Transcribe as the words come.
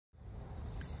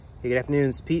Hey, good afternoon,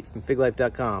 it's Pete from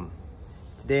FigLife.com.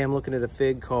 Today I'm looking at a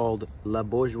fig called La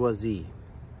Bourgeoise.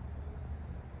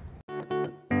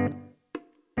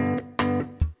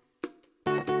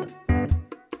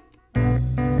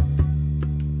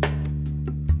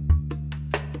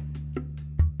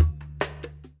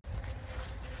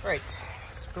 Right,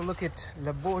 let's go look at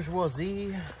La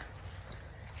Bourgeoise.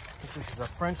 This is a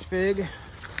French fig.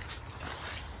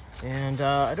 And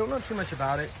I don't know too much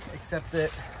about it, except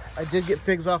that I did get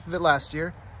figs off of it last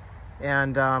year,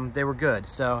 and they were good.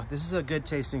 So this is a good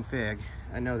tasting fig,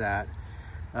 I know that.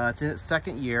 It's in its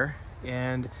second year,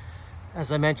 and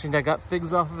as I mentioned, I got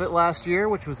figs off of it last year,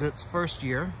 which was its first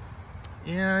year,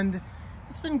 and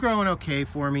it's been growing okay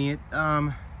for me.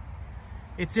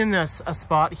 It's in a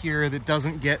spot here that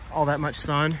doesn't get all that much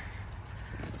sun,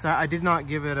 so I did not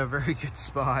give it a very good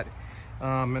spot.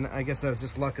 And I guess that was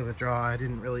just luck of the draw. I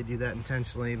didn't really do that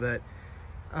intentionally, but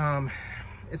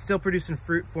it's still producing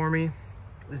fruit for me.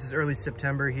 This is early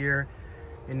September here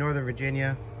in Northern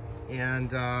Virginia, and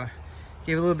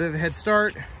gave a little bit of a head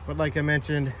start, but like I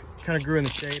mentioned, kind of grew in the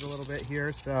shade a little bit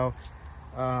here, so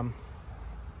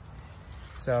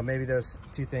so maybe those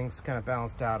two things kind of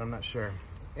balanced out, I'm not sure.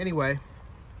 Anyway,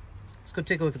 let's go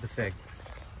take a look at the fig.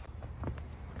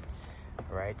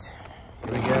 All right,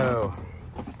 here we go.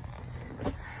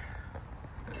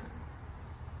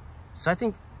 So I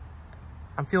think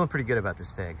I'm feeling pretty good about this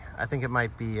fig. I think it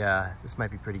might be, this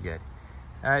might be pretty good.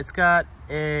 It's got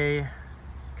a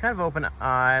kind of open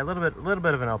eye, a little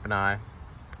bit of an open eye,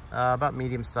 about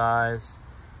medium size,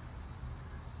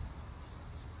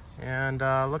 and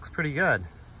looks pretty good.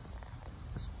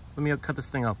 Let me cut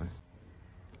this thing open.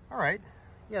 All right,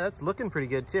 yeah, that's looking pretty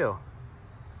good too.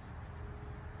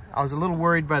 I was a little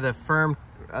worried by the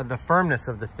firmness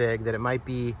of the fig, that it might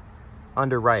be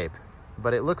underripe.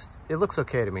 But it looks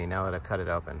okay to me now that I've cut it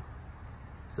open.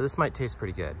 So this might taste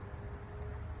pretty good.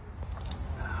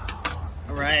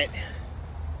 All right.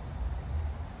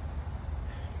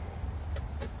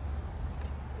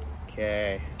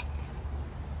 Okay.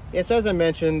 Yeah, so as I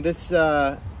mentioned, this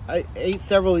I ate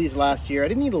several of these last year. I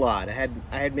didn't eat a lot. I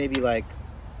had maybe, like,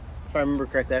 if I remember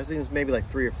correctly, I think it was maybe like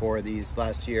 3 or 4 of these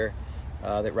last year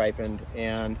that ripened,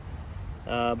 and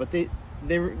but they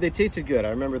tasted good. I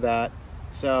remember that.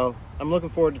 So I'm looking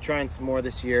forward to trying some more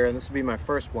this year, and this will be my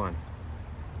first one.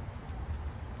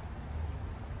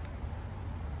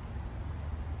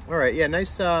 All right, yeah,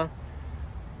 nice kind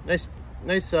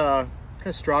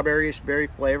of strawberry-ish berry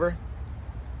flavor.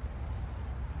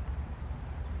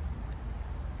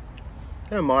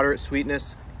 Kind of moderate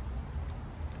sweetness.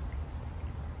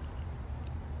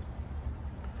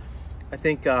 I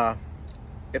think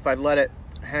if I'd let it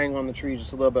hang on the tree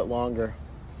just a little bit longer,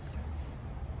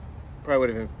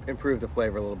 probably would have improved the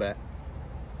flavor a little bit.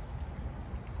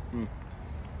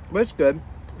 But it's good.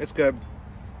 It's good.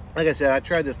 Like I said, I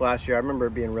tried this last year. I remember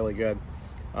it being really good.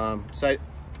 So I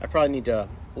probably need to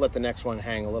let the next one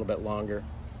hang a little bit longer.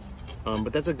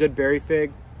 But that's a good berry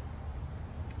fig.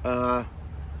 The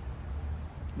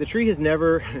tree has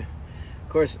never, of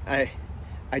course, I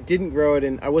didn't grow it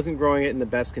in, I wasn't growing it in the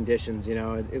best conditions, you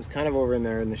know. It was kind of over in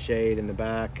there in the shade in the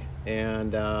back,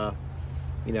 and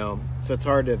you know, so it's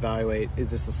hard to evaluate,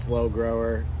 is this a slow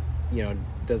grower? You know,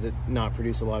 does it not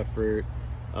produce a lot of fruit?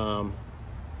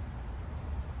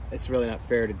 It's really not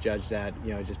fair to judge that,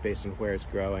 you know, just based on where it's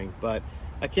growing. But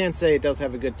I can say it does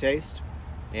have a good taste.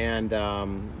 And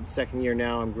second year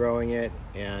now I'm growing it,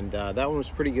 and that one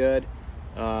was pretty good.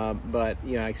 But,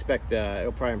 you know, I expect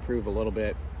it'll probably improve a little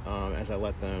bit as I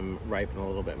let them ripen a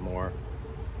little bit more.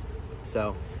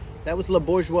 So that was La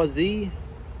Bourgeoise.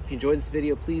 If you enjoyed this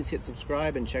video, please hit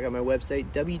subscribe and check out my website,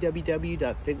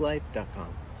 www.figlife.com.